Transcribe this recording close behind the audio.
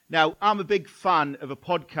Now, I'm a big fan of a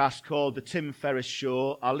podcast called The Tim Ferriss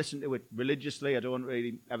Show. I listen to it religiously. I don't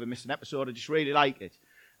really ever miss an episode. I just really like it.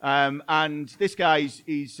 And this guy's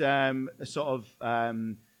he's a sort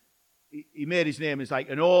of he made his name as like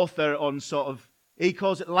an author on sort of, he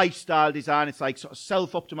calls it lifestyle design. It's like sort of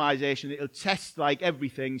self-optimization. It'll test like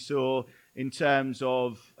everything. So in terms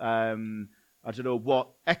of I don't know what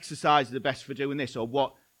exercises are best for doing this, or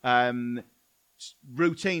what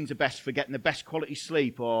routines are best for getting the best quality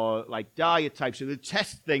sleep, or like diet types. So they'll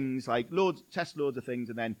test things like loads of things,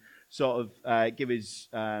 and then sort of give his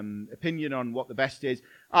opinion on what the best is.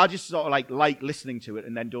 I just sort of like listening to it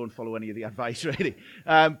and then don't follow any of the advice, really.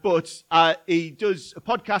 But he does a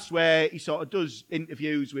podcast where he sort of does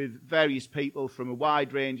interviews with various people from a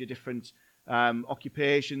wide range of different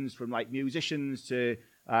occupations, from like musicians to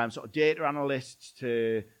sort of data analysts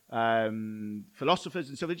to philosophers.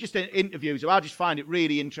 And so they're just interviews. So I just find it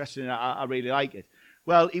really interesting, and I really like it.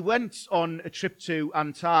 Well, he went on a trip to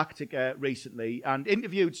Antarctica recently and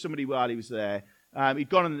interviewed somebody while he was there. He'd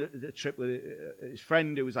gone on the trip with his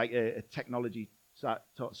friend who was like a technology sort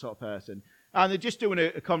of person. And they're just doing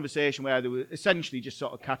a conversation where they were essentially just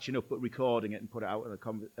sort of catching up, but recording it and put it out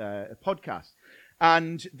on a podcast.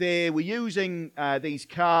 And they were using these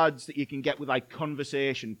cards that you can get with like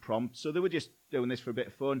conversation prompts. So they were just doing this for a bit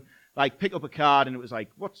of fun. Like pick up a card and it was like,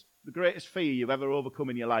 what's the greatest fear you've ever overcome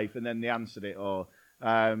in your life? And then they answered it. Or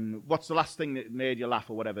what's the last thing that made you laugh,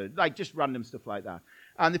 or whatever. Like just random stuff like that.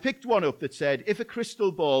 And they picked one up that said, if a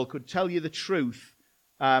crystal ball could tell you the truth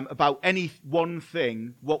about any one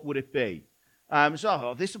thing, what would it be? So I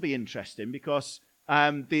thought, this will be interesting, because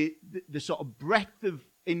the sort of breadth of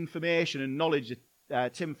information and knowledge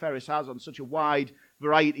that Tim Ferriss has on such a wide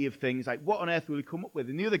variety of things, like what on earth will he come up with?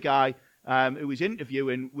 And the other guy who was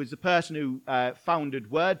interviewing was the person who founded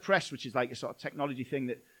WordPress, which is like a sort of technology thing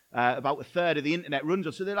that about a third of the internet runs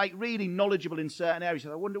on. So they're like really knowledgeable in certain areas.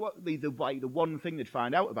 So I wonder what would be the one thing they'd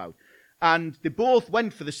find out about. And they both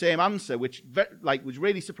went for the same answer, which was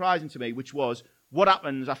really surprising to me, which was, what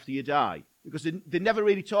happens after you die? Because they never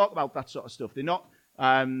really talk about that sort of stuff. They're not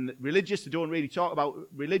religious. They don't really talk about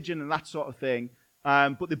religion and that sort of thing.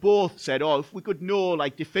 But they both said, if we could know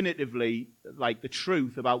like definitively like the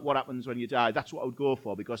truth about what happens when you die, that's what I would go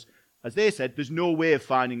for, because as they said, there's no way of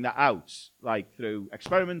finding that out, like through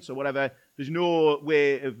experiments or whatever. There's no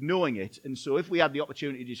way of knowing it. And so if we had the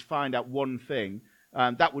opportunity to just find out one thing,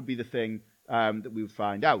 that would be the thing that we would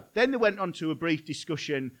find out. Then they went on to a brief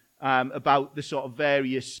discussion about the sort of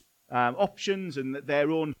various options and their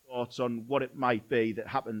own thoughts on what it might be that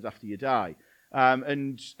happens after you die.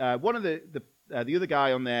 And one of the other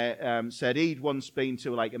guy on there said he'd once been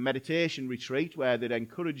to like a meditation retreat where they'd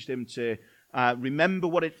encouraged him to remember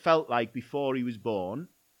what it felt like before he was born,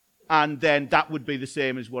 and then that would be the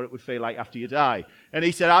same as what it would feel like after you die. And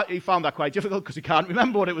he said he found that quite difficult because he can't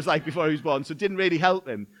remember what it was like before he was born, so it didn't really help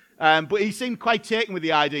him. But he seemed quite taken with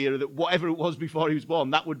the idea that whatever it was before he was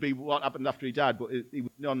born, that would be what happened after he died, but he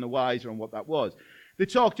was none the wiser on what that was. They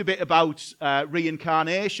talked a bit about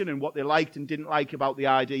reincarnation and what they liked and didn't like about the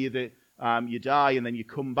idea that you die and then you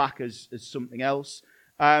come back as something else.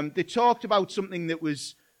 They talked about something that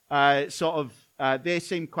was they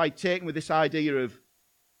seemed quite taken with this idea of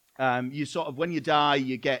you sort of, when you die,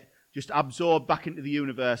 you get just absorbed back into the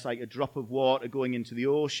universe like a drop of water going into the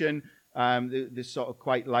ocean. They sort of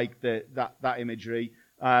quite like that imagery.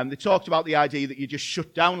 They talked about the idea that you just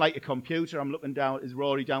shut down like a computer. I'm looking down at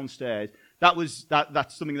Rory downstairs.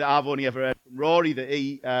 That's something that I've only ever heard from Rory, that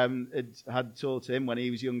he had told to him when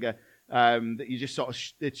he was younger. That you just sort of,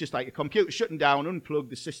 it's just like a computer shutting down,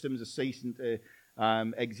 unplugged, the systems are ceasing to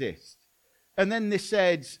exist. And then they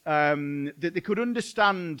said that they could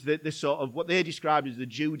understand the sort of what they described as the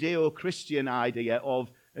Judeo-Christian idea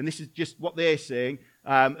of, and this is just what they're saying,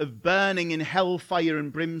 of burning in hellfire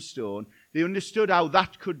and brimstone. They understood how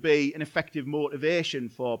that could be an effective motivation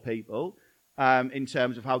for people in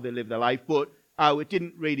terms of how they live their life, but how it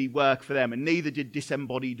didn't really work for them, and neither did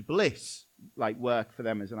disembodied bliss work for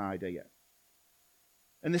them as an idea.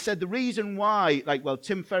 And they said the reason why,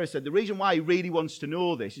 Tim Ferriss said, the reason why he really wants to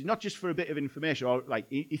know this is not just for a bit of information, or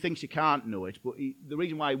he thinks you can't know it, but the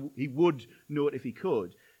reason why he would know it if he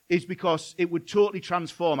could is because it would totally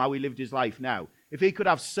transform how he lived his life now. If he could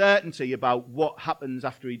have certainty about what happens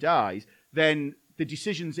after he dies, then the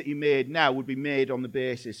decisions that he made now would be made on the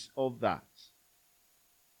basis of that.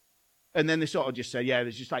 And then they sort of just said,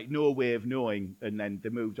 there's just no way of knowing, and then they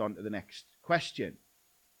moved on to the next question.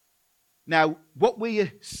 Now, what we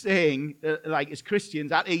are saying, as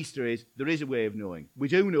Christians at Easter, is there is a way of knowing. We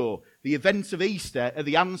do know the events of Easter are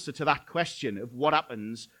the answer to that question of what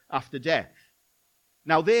happens after death.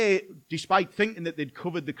 Now they, despite thinking that they'd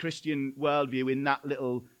covered the Christian worldview in that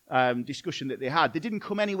little discussion that they had, they didn't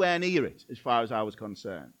come anywhere near it as far as I was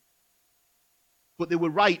concerned. But they were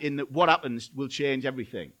right in that what happens will change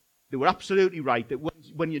everything. They were absolutely right that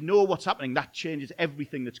when you know what's happening, that changes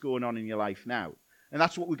everything that's going on in your life now. And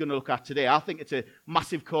that's what we're going to look at today. I think it's a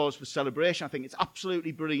massive cause for celebration. I think it's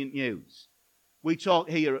absolutely brilliant news. We talk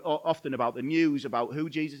here often about the news, about who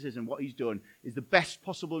Jesus is and what he's done, is the best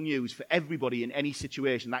possible news for everybody in any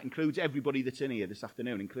situation. That includes everybody that's in here this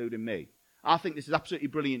afternoon, including me. I think this is absolutely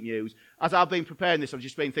brilliant news. As I've been preparing this, I've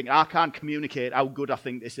just been thinking, I can't communicate how good I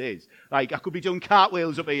think this is. Like, I could be doing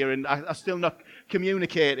cartwheels up here and I'm still not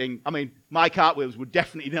communicating. I mean, my cartwheels would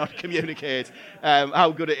definitely not communicate how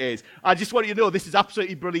good it is. I just want you to know this is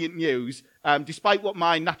absolutely brilliant news. Despite what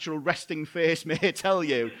my natural resting face may tell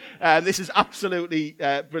you, this is absolutely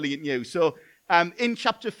brilliant news. So, in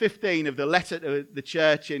chapter 15 of the letter to the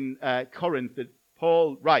church in Corinth that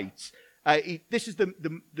Paul writes, this is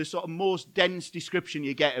the sort of most dense description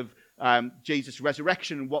you get of Jesus'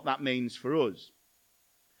 resurrection and what that means for us.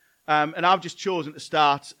 And I've just chosen to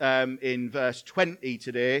start in verse 20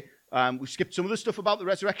 today. We've skipped some of the stuff about the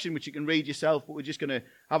resurrection, which you can read yourself, but we're just going to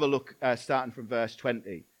have a look starting from verse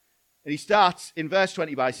 20. And he starts in verse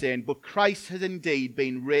 20 by saying, "But Christ has indeed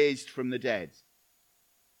been raised from the dead."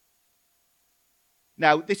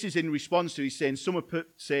 Now, this is in response to, he's saying, some are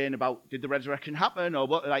saying about, did the resurrection happen? Or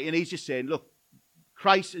what? Like, and he's just saying, look,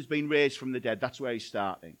 Christ has been raised from the dead. That's where he's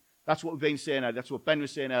starting. That's what we've been saying earlier. That's what Ben was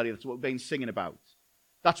saying earlier. That's what we've been singing about.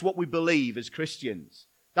 That's what we believe as Christians.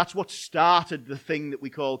 That's what started the thing that we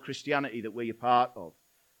call Christianity that we're a part of.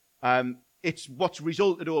 It's what's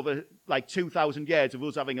resulted over like 2,000 years of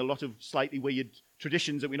us having a lot of slightly weird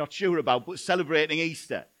traditions that we're not sure about, but celebrating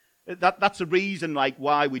Easter. That's the reason like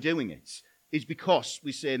why we're doing it. Is because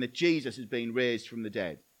we're saying that Jesus has been raised from the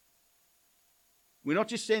dead. We're not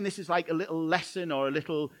just saying this is like a little lesson or a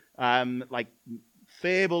little like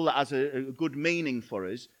fable that has a good meaning for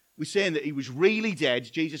us. We're saying that he was really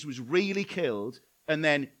dead, Jesus was really killed, and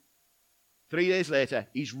then 3 days later,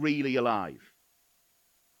 he's really alive.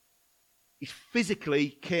 He physically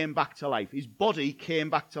came back to life. His body came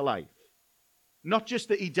back to life. Not just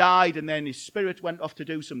that he died and then his spirit went off to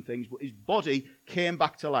do some things, but his body came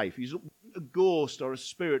back to life. He's a ghost or a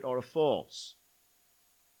spirit or a force.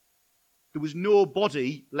 There was no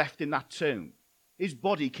body left in that tomb. His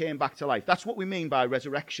body came back to life. That's what we mean by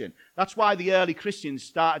resurrection. That's why the early Christians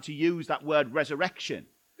started to use that word resurrection.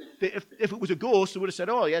 If it was a ghost, they would have said,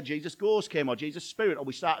 oh yeah, Jesus' ghost came, or Jesus' spirit, or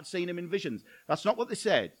we started seeing him in visions. That's not what they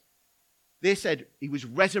said. They said he was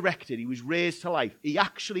resurrected, he was raised to life. He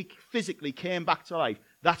actually physically came back to life.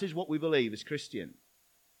 That is what we believe as Christians.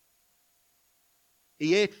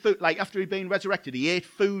 He ate food, like after he'd been resurrected, he ate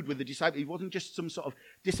food with the disciples. He wasn't just some sort of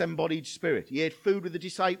disembodied spirit. He ate food with the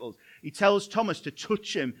disciples. He tells Thomas to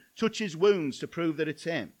touch him, touch his wounds to prove that it's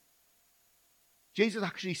him. Jesus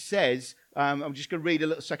actually says, I'm just going to read a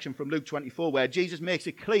little section from Luke 24, where Jesus makes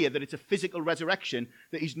it clear that it's a physical resurrection,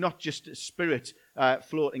 that he's not just a spirit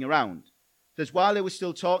floating around. It says, while they were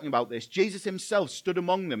still talking about this, Jesus himself stood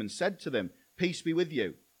among them and said to them, "Peace be with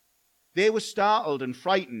you." They were startled and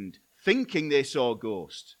frightened, thinking they saw a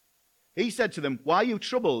ghost. He said to them, "Why are you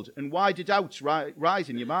troubled, and why do doubts rise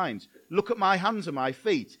in your minds? Look at my hands and my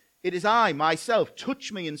feet. It is I, myself.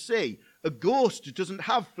 Touch me and see. A ghost doesn't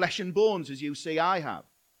have flesh and bones as you see I have."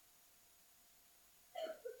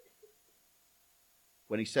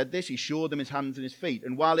 When he said this, he showed them his hands and his feet.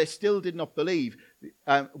 And while they still did not believe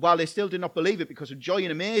it because of joy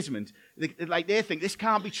and amazement, they think this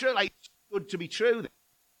can't be true. Like, it's good to be true.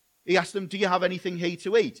 He asked them, "Do you have anything here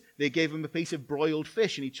to eat?" They gave him a piece of broiled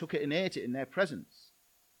fish, and he took it and ate it in their presence.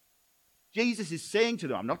 Jesus is saying to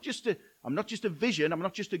them, I'm not just a vision, I'm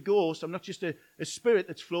not just a ghost, I'm not just a spirit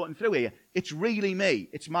that's floating through here. It's really me.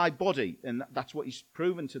 It's my body. And that's what he's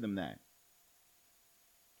proven to them there.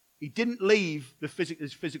 He didn't leave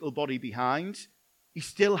his physical body behind. He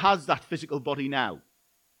still has that physical body now.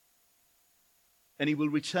 And he will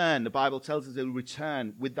return. The Bible tells us he'll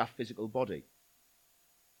return with that physical body.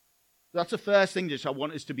 That's the first thing that I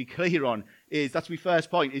want us to be clear on. That's my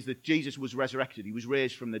first point, is that Jesus was resurrected. He was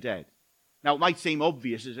raised from the dead. Now, it might seem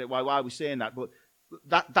obvious as to why are we saying that, but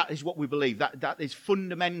that is what we believe. That is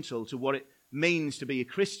fundamental to what it means to be a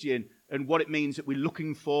Christian and what it means that we're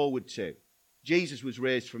looking forward to. Jesus was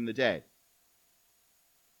raised from the dead.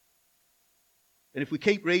 And if we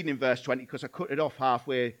keep reading in verse 20, because I cut it off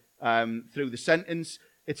halfway through the sentence,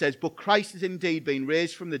 it says, "But Christ has indeed been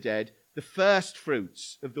raised from the dead, the first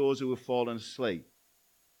fruits of those who have fallen asleep.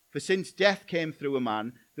 For since death came through a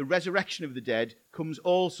man, the resurrection of the dead comes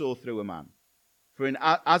also through a man.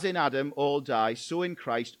 As in Adam all die, so in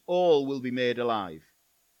Christ all will be made alive.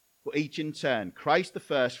 But each in turn. Christ the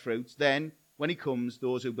first fruits, then, when he comes,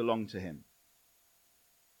 those who belong to him.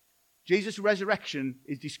 Jesus' resurrection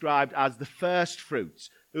is described as the first fruits.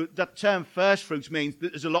 That term first fruits means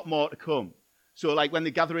that there's a lot more to come. So like when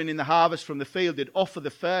they're gathering in the harvest from the field, they'd offer the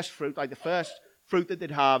first fruit, like the first fruit that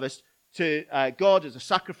they'd harvest, to God as a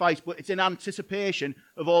sacrifice, but it's in anticipation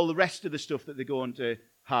of all the rest of the stuff that they're going to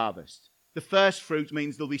harvest. The first fruit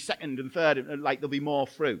means there'll be second and third, and like there'll be more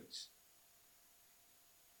fruits.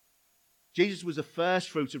 Jesus was the first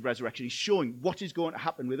fruit of resurrection. He's showing what is going to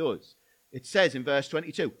happen with us. It says in verse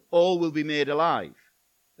 22, all will be made alive.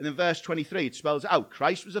 And in verse 23, it spells out,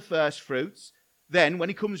 Christ was the first fruits. Then, when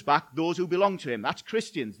he comes back, those who belong to him, that's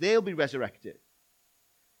Christians, they'll be resurrected.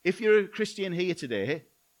 If you're a Christian here today,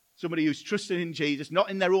 somebody who's trusting in Jesus, not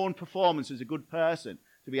in their own performance as a good person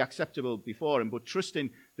to be acceptable before him, but trusting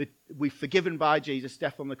that we're forgiven by Jesus'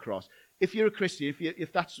 death on the cross. If you're a Christian,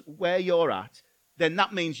 if that's where you're at, then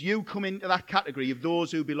that means you come into that category of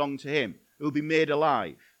those who belong to him, who will be made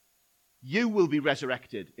alive. You will be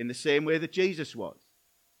resurrected in the same way that Jesus was.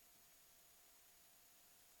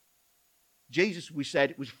 Jesus, we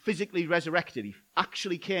said, was physically resurrected. He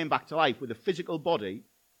actually came back to life with a physical body.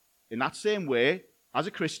 In that same way, as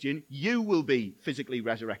a Christian, you will be physically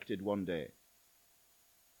resurrected one day.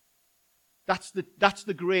 That's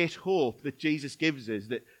the great hope that Jesus gives us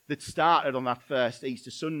that started on that first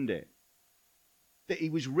Easter Sunday. That he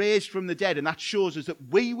was raised from the dead, and that shows us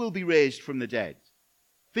that we will be raised from the dead.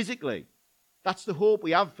 Physically. That's the hope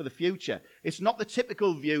we have for the future. It's not the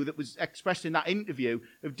typical view that was expressed in that interview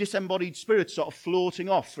of disembodied spirits sort of floating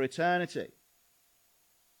off for eternity.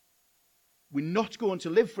 We're not going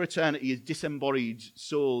to live for eternity as disembodied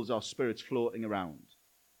souls or spirits floating around.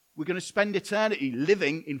 We're going to spend eternity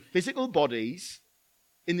living in physical bodies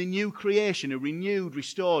in the new creation, a renewed,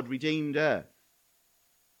 restored, redeemed earth.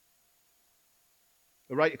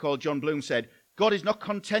 A writer called John Bloom said, God is not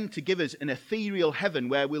content to give us an ethereal heaven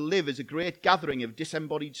where we'll live as a great gathering of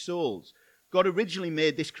disembodied souls. God originally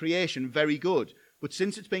made this creation very good, but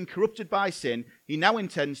since it's been corrupted by sin, he now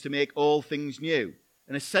intends to make all things new.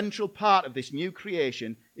 An essential part of this new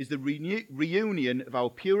creation is the reunion of our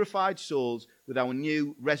purified souls with our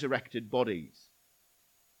new resurrected bodies.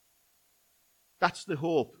 That's the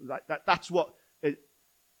hope. That's what...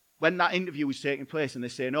 When that interview was taking place and they're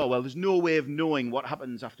saying, oh, well, there's no way of knowing what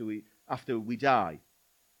happens after we die.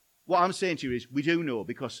 What I'm saying to you is we do know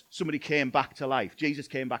because somebody came back to life. Jesus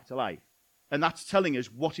came back to life. And that's telling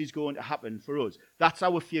us what is going to happen for us. That's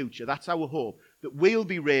our future. That's our hope. That we'll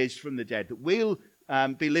be raised from the dead. That we'll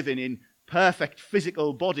be living in perfect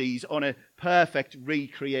physical bodies on a perfect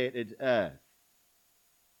recreated earth.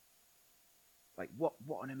 Like, what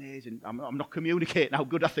an amazing... I'm not communicating how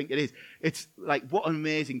good I think it is. It's like, what an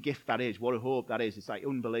amazing gift that is. What a hope that is. It's like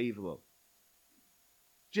unbelievable.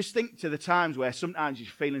 Just think to the times where sometimes you're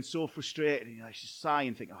feeling so frustrated and you're just sighing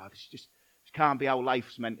and think, oh, this can't be how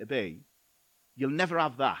life's meant to be. You'll never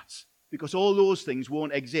have that because all those things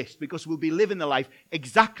won't exist because we'll be living the life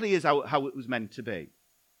exactly as how it was meant to be.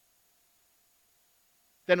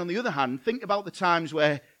 Then on the other hand, think about the times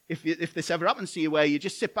where if this ever happens to you where you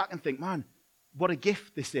just sit back and think, man, what a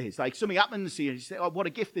gift this is. Like something happens to you and you say, oh, what a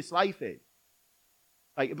gift this life is.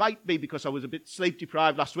 Like it might be because I was a bit sleep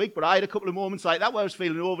deprived last week, but I had a couple of moments like that where I was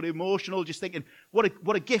feeling overly emotional, just thinking,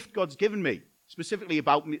 what a gift God's given me. Specifically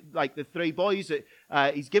about me, like the three boys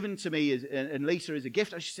that he's given to me and Lisa as a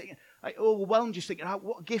gift. I was just thinking, like overwhelmed, just thinking,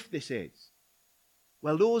 what a gift this is.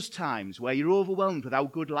 Well, those times where you're overwhelmed with how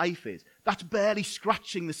good life is, that's barely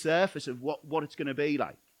scratching the surface of what it's going to be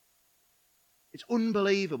like. It's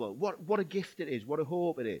unbelievable. What a gift it is. What a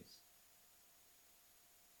hope it is.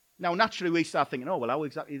 Now, naturally, we start thinking, oh, well, how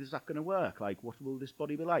exactly is that going to work? Like, what will this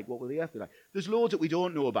body be like? What will the earth be like? There's loads that we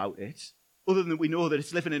don't know about it, other than we know that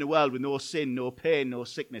it's living in a world with no sin, no pain, no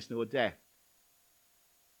sickness, no death.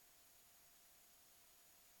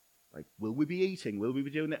 Like, will we be eating? Will we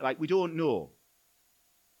be doing that? Like, we don't know.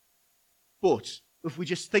 But if we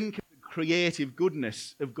just think of the creative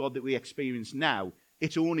goodness of God that we experience now,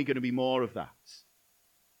 it's only going to be more of that.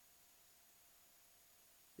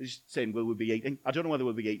 Just saying, will we be eating? I don't know whether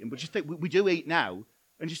we'll be eating, but just think, we do eat now,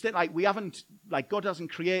 and just think like God hasn't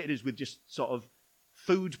created us with just sort of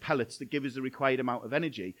food pellets that give us the required amount of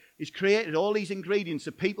energy. He's created all these ingredients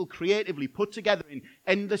that people creatively put together in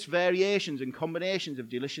endless variations and combinations of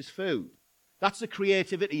delicious food. That's the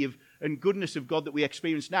creativity and goodness of God that we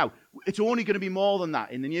experience now. It's only going to be more than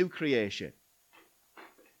that in the new creation.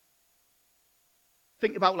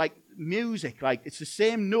 Think about like music, like it's the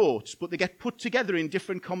same notes, but they get put together in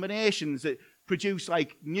different combinations that produce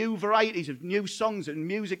like new varieties of new songs and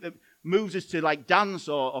music that moves us to like dance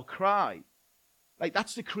or cry. Like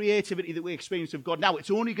that's the creativity that we experience of God. Now, it's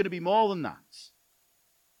only going to be more than that.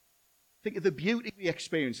 Think of the beauty we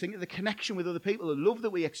experience. Think of the connection with other people, the love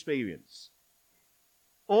that we experience.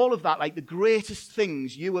 All of that, like the greatest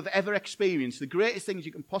things you have ever experienced, the greatest things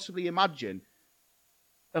you can possibly imagine,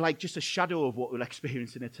 are like just a shadow of what we'll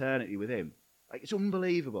experience in eternity with him. Like it's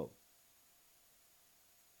unbelievable.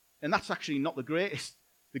 And that's actually not the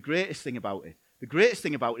greatest thing about it. The greatest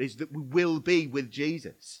thing about it is that we will be with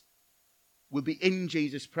Jesus. We'll be in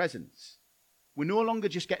Jesus' presence. We're no longer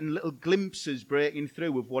just getting little glimpses breaking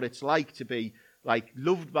through of what it's like to be like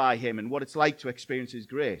loved by him and what it's like to experience his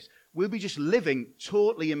grace. We'll be just living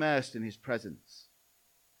totally immersed in his presence.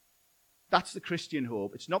 That's the Christian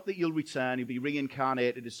hope. It's not that you'll return, you'll be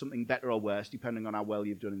reincarnated as something better or worse, depending on how well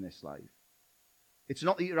you've done in this life. It's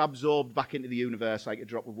not that you're absorbed back into the universe like a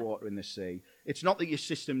drop of water in the sea. It's not that your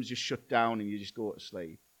systems just shut down and you just go to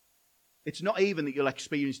sleep. It's not even that you'll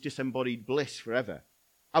experience disembodied bliss forever.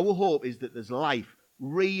 Our hope is that there's life,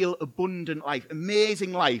 real, abundant life,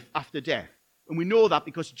 amazing life after death. And we know that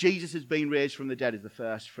because Jesus has been raised from the dead as the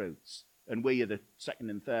first fruits. And we are the second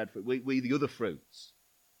and third fruit. We are the other fruits.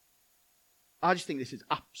 I just think this is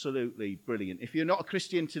absolutely brilliant. If you're not a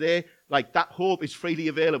Christian today, like that hope is freely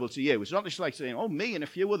available to you. It's not just like saying, oh, me and a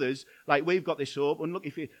few others, like we've got this hope. And look,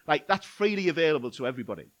 if you like, that's freely available to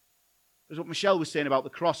everybody. That's what Michelle was saying about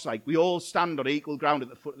the cross. Like we all stand on equal ground at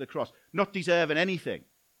the foot of the cross, not deserving anything.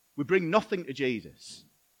 We bring nothing to Jesus.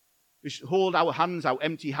 We should hold our hands out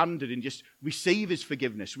empty-handed and just receive his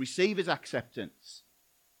forgiveness, receive his acceptance.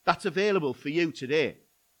 That's available for you today.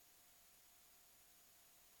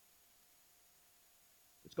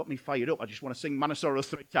 It's got me fired up. I just want to sing Manosaurus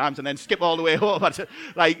 3 times and then skip all the way home.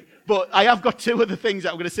 But I have got 2 other things that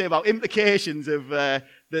I'm going to say about implications of that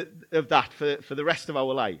for the rest of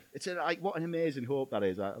our life. It's like what an amazing hope that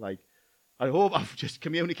is. I hope I've just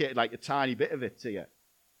communicated like a tiny bit of it to you.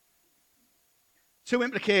 2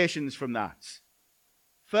 implications from that.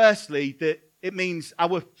 Firstly, that it means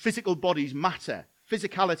our physical bodies matter.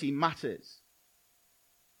 Physicality matters.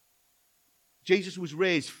 Jesus was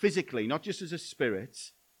raised physically, not just as a spirit.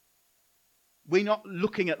 We're not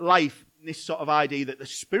looking at life in this sort of idea that the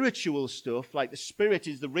spiritual stuff, like the spirit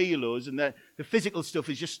is the real us, and the physical stuff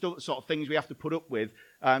is just sort of things we have to put up with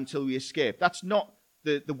until we escape. That's not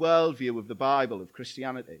the worldview of the Bible, of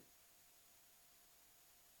Christianity.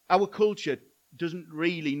 Our culture doesn't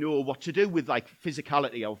really know what to do with like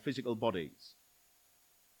physicality, our physical bodies.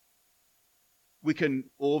 We can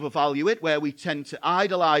overvalue it, where we tend to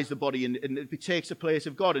idolize the body and it takes the place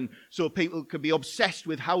of God. And so people can be obsessed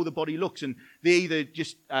with how the body looks, and they either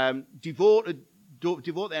just devote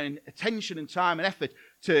their attention and time and effort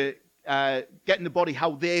to getting the body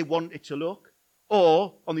how they want it to look.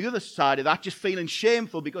 Or, on the other side of that, just feeling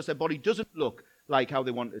shameful because their body doesn't look like how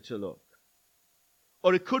they want it to look.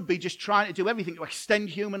 Or it could be just trying to do everything to extend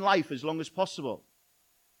human life as long as possible.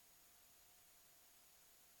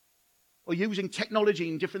 Or using technology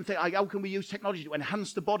and different things. How can we use technology to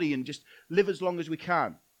enhance the body and just live as long as we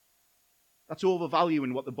can? That's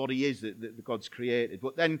overvaluing what the body is that God's created.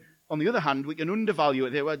 But then, on the other hand, we can undervalue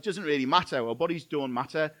it. Well, it doesn't really matter. Our bodies don't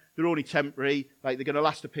matter. They're only temporary. Like they're going to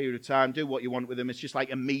last a period of time. Do what you want with them. It's just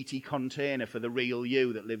like a meaty container for the real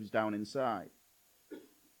you that lives down inside.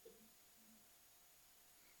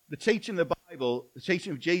 The teaching of the Bible, the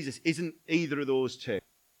teaching of Jesus, isn't either of those 2.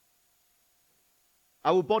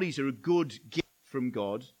 Our bodies are a good gift from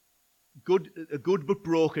God, a good but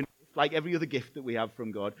broken gift, like every other gift that we have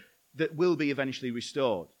from God, that will be eventually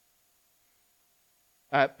restored.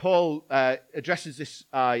 Paul addresses this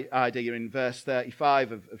idea in verse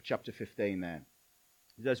 35 of chapter 15 there.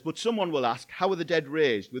 He says, but someone will ask, how are the dead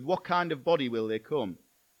raised? With what kind of body will they come?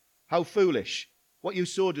 How foolish! What you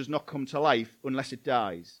sow does not come to life unless it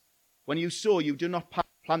dies. When you sow, you do not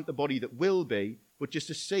plant the body that will be, but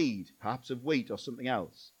just a seed, perhaps of wheat or something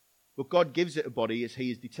else. But God gives it a body as he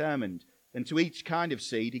has determined, and to each kind of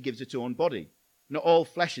seed he gives its own body. Not all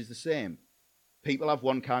flesh is the same. People have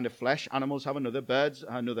one kind of flesh, animals have another, birds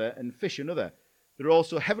another, and fish another. There are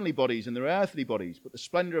also heavenly bodies and there are earthly bodies, but the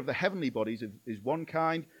splendor of the heavenly bodies is one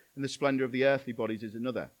kind, and the splendor of the earthly bodies is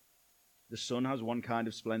another. The sun has one kind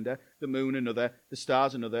of splendor, the moon another, the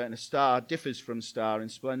stars another, and a star differs from star in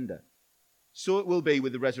splendor. So it will be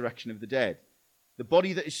with the resurrection of the dead. The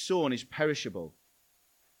body that is sown is perishable.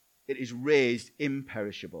 It is raised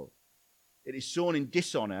imperishable. It is sown in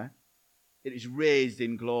dishonor. It is raised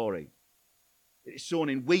in glory. It is sown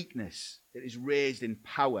in weakness. It is raised in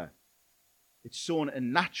power. It's sown a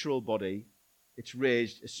natural body. It's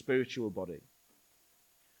raised a spiritual body.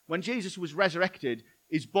 When Jesus was resurrected,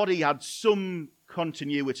 his body had some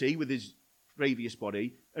continuity with his previous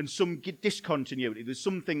body and some discontinuity. There's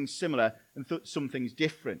some things similar and some things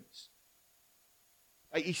different.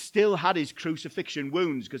 Like, he still had his crucifixion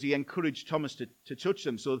wounds because he encouraged Thomas to touch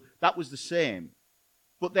them, so that was the same.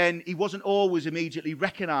 But then he wasn't always immediately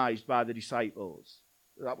recognized by the disciples.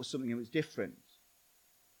 That was something that was different.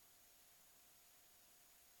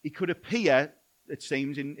 He could appear, it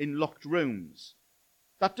seems, in locked rooms.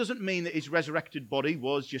 That doesn't mean that his resurrected body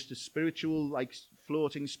was just a spiritual, like,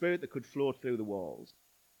 floating spirit that could float through the walls.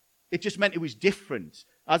 It just meant it was different.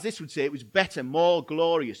 As this would say, it was better, more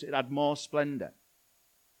glorious. It had more splendor.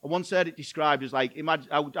 I once heard it described as like, imagine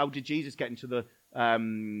how did Jesus get into the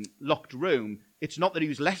locked room? It's not that he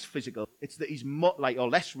was less physical. It's that he's or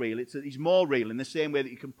less real. It's that he's more real in the same way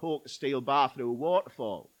that you can poke a steel bar through a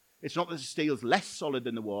waterfall. It's not that the steel's less solid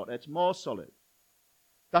than the water. It's more solid.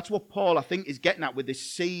 That's what Paul, I think, is getting at with this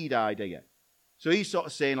seed idea. So he's sort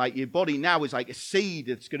of saying, like, your body now is like a seed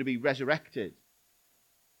that's going to be resurrected.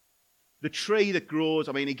 The tree that grows,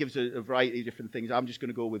 I mean, he gives a variety of different things. I'm just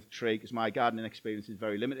going to go with tree because my gardening experience is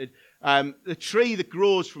very limited. The tree that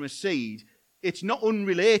grows from a seed, it's not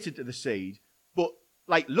unrelated to the seed, but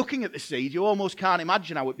like looking at the seed, you almost can't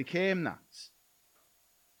imagine how it became that.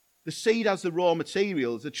 The seed has the raw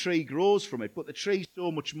materials, the tree grows from it, but the tree's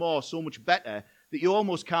so much more, so much better, that you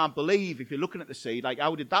almost can't believe, if you're looking at the seed, like,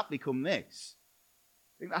 how did that become this?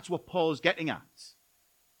 I think that's what Paul's getting at.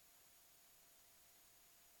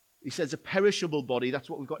 He says a perishable body, that's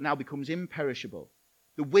what we've got now, becomes imperishable.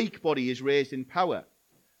 The weak body is raised in power.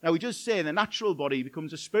 Now, he does say the natural body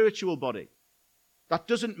becomes a spiritual body. That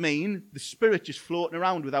doesn't mean the spirit just floating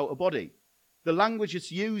around without a body. The language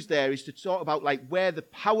that's used there is to talk about like where the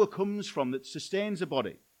power comes from that sustains a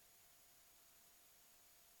body.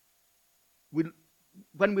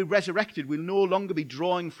 When we're resurrected, we'll no longer be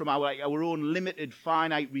drawing from our own limited,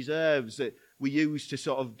 finite reserves that we use to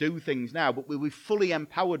sort of do things now, but we'll be fully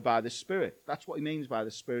empowered by the Spirit. That's what he means by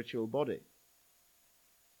the spiritual body.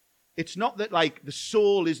 It's not that like the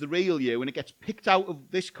soul is the real you and it gets picked out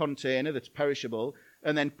of this container that's perishable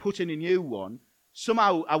and then put in a new one.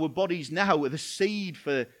 Somehow our bodies now are the seed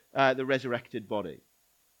for the resurrected body.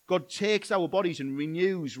 God takes our bodies and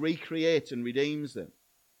renews, recreates and redeems them.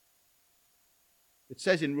 It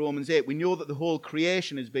says in Romans 8, we know that the whole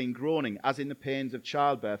creation has been groaning, as in the pains of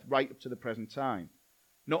childbirth, right up to the present time.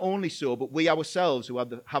 Not only so, but we ourselves who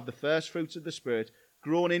have the first fruits of the Spirit,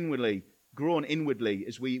 groan inwardly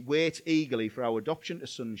as we wait eagerly for our adoption to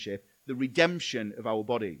sonship, the redemption of our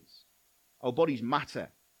bodies. Our bodies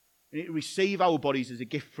matter. We need to receive our bodies as a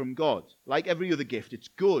gift from God. Like every other gift, it's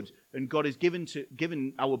good, and God has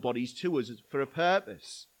given our bodies to us for a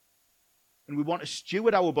purpose. And we want to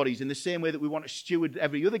steward our bodies in the same way that we want to steward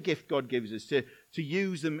every other gift God gives us, to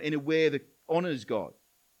use them in a way that honors God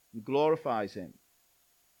and glorifies Him.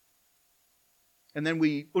 And then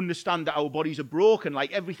we understand that our bodies are broken.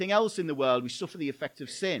 Like everything else in the world, we suffer the effect of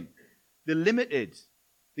sin. They're limited.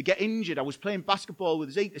 They get injured. I was playing basketball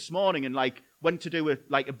with Zeke this morning and went to do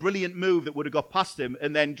a brilliant move that would have got past him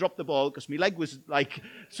and then dropped the ball because my leg was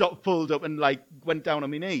sort of pulled up and went down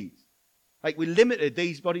on my knees. We're limited.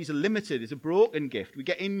 These bodies are limited. It's a broken gift. We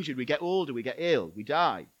get injured. We get older. We get ill. We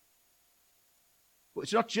die. But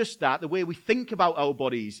it's not just that. The way we think about our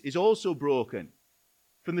bodies is also broken.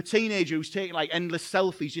 From the teenager who's taking endless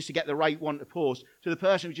selfies just to get the right one to post to the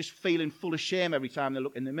person who's just feeling full of shame every time they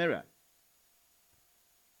look in the mirror.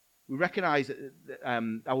 We recognize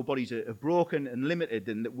that our bodies are broken and limited,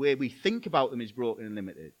 and that the way we think about them is broken and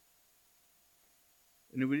limited.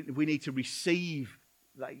 And we need to receive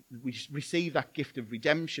that gift of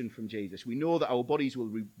redemption from Jesus. We know that our bodies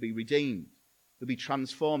will be redeemed. They'll be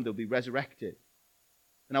transformed. They'll be resurrected.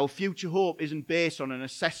 And our future hope isn't based on an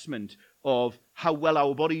assessment of how well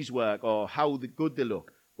our bodies work or how good they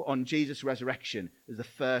look, but on Jesus' resurrection as the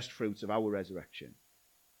first fruits of our resurrection.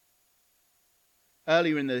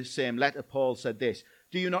 Earlier in the same letter, Paul said this,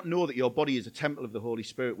 "Do you not know that your body is a temple of the Holy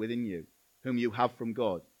Spirit within you, whom you have from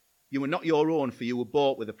God? You are not your own, for you were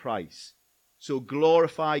bought with a price. So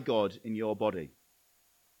glorify God in your body."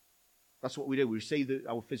 That's what we do. We receive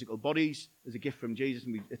our physical bodies as a gift from Jesus,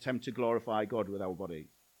 and we attempt to glorify God with our bodies.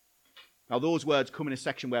 Now, those words come in a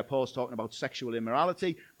section where Paul's talking about sexual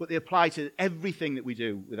immorality, but they apply to everything that we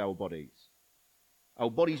do with our bodies. Our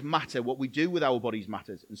bodies matter. What we do with our bodies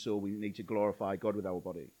matters, and so we need to glorify God with our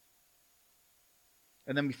bodies.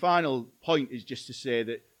 And then my final point is just to say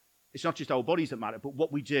that it's not just our bodies that matter, but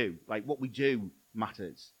what we do. What we do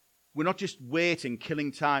matters. We're not just waiting,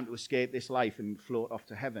 killing time to escape this life and float off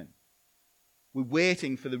to heaven. We're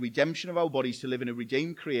waiting for the redemption of our bodies to live in a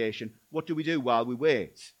redeemed creation. What do we do while we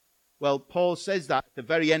wait? Well, Paul says that at the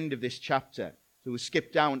very end of this chapter. So we'll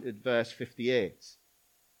skip down to verse 58.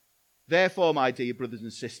 Therefore, my dear brothers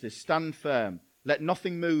and sisters, stand firm. Let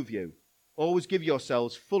nothing move you. Always give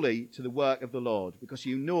yourselves fully to the work of the Lord, because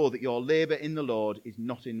you know that your labor in the Lord is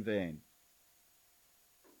not in vain.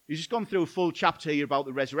 He's just gone through a full chapter here about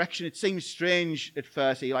the resurrection. It seems strange at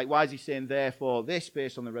first. You're like, why is he saying therefore this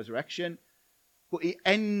based on the resurrection? But he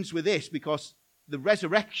ends with this because the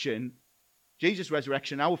resurrection, Jesus'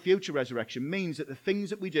 resurrection, our future resurrection, means that the things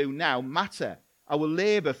that we do now matter. Our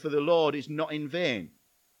labor for the Lord is not in vain.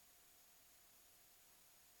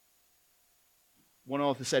 One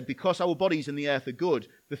author said, because our bodies in the earth are good,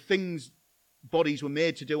 the things bodies were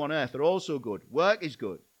made to do on earth are also good. Work is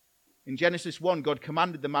good. In Genesis 1, God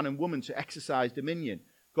commanded the man and woman to exercise dominion.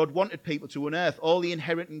 God wanted people to unearth all the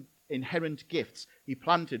inherent gifts he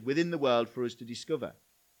planted within the world for us to discover.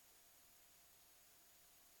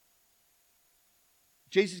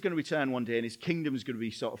 Jesus is going to return one day and his kingdom is going to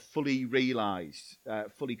be sort of fully realized,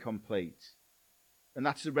 fully complete. And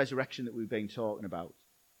that's the resurrection that we've been talking about.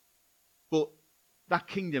 But that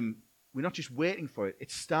kingdom, we're not just waiting for it.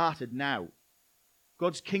 It's started now.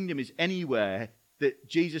 God's kingdom is anywhere that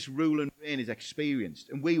Jesus' rule and reign is experienced.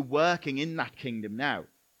 And we're working in that kingdom now.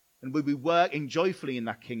 And we'll be working joyfully in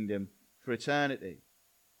that kingdom for eternity.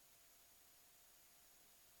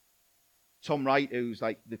 Tom Wright, who's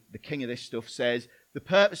like the king of this stuff, says, the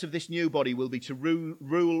purpose of this new body will be to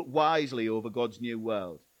rule wisely over God's new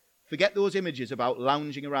world. Forget those images about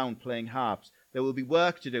lounging around playing harps. There will be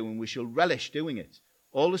work to do and we shall relish doing it.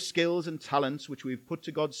 All the skills and talents which we've put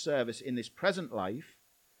to God's service in this present life,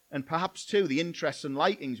 and perhaps too the interests and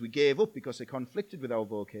likings we gave up because they conflicted with our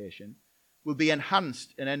vocation, will be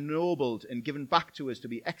enhanced and ennobled and given back to us to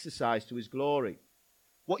be exercised to his glory.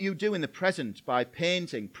 What you do in the present by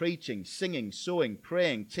painting, preaching, singing, sewing,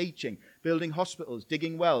 praying, teaching, building hospitals,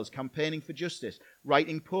 digging wells, campaigning for justice,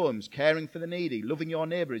 writing poems, caring for the needy, loving your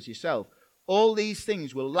neighbour as yourself, all these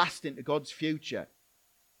things will last into God's future.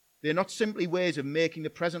 They're not simply ways of making the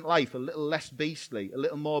present life a little less beastly, a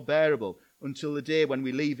little more bearable, until the day when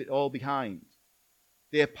we leave it all behind.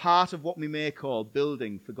 They are part of what we may call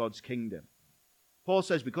building for God's kingdom. Paul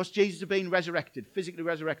says, because Jesus has been resurrected, physically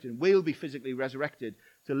resurrected, and will be physically resurrected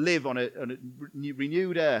to live on a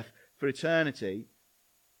renewed earth for eternity,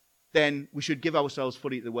 then we should give ourselves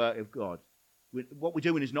fully to the work of God. What we're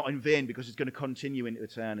doing is not in vain because it's going to continue into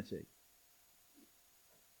eternity.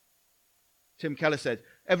 Tim Keller said,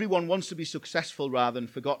 everyone wants to be successful rather than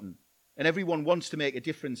forgotten, and everyone wants to make a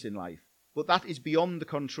difference in life, but that is beyond the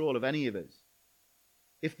control of any of us.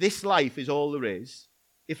 If this life is all there is,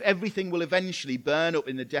 if everything will eventually burn up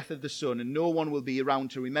in the death of the sun and no one will be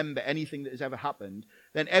around to remember anything that has ever happened,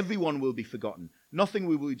 then everyone will be forgotten. Nothing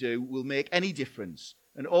we will do will make any difference,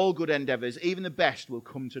 and all good endeavours, even the best, will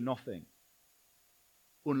come to nothing.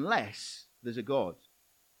 Unless there's a God.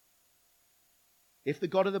 If the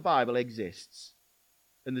God of the Bible exists,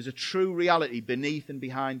 and there's a true reality beneath and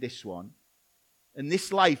behind this one, and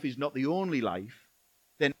this life is not the only life,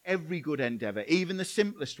 then every good endeavour, even the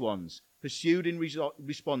simplest ones, pursued in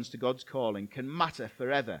response to God's calling, can matter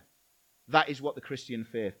forever. That is what the Christian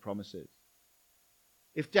faith promises.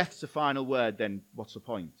 If death's the final word, then what's the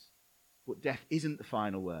point? But death isn't the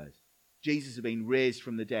final word. Jesus has been raised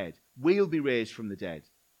from the dead. We'll be raised from the dead.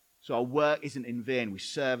 So our work isn't in vain. We're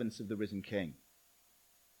servants of the risen King.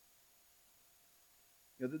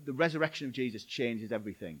 You know, the resurrection of Jesus changes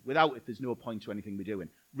everything. Without it, there's no point to anything we're doing.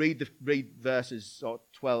 Read verses sort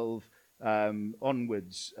of 12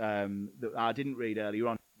 onwards that I didn't read earlier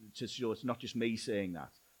on to show it's not just me saying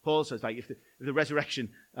that. Paul says, like, if the resurrection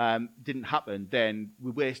didn't happen, then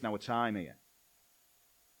we're wasting our time here.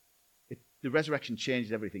 The resurrection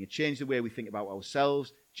changes everything. It changes the way we think about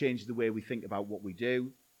ourselves, changes the way we think about what we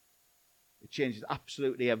do. It changes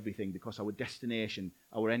absolutely everything because our destination,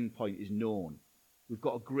 our end point is known. We've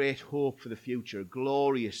got a great hope for the future, a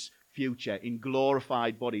glorious future in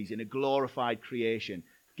glorified bodies, in a glorified creation,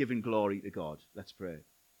 giving glory to God. Let's pray.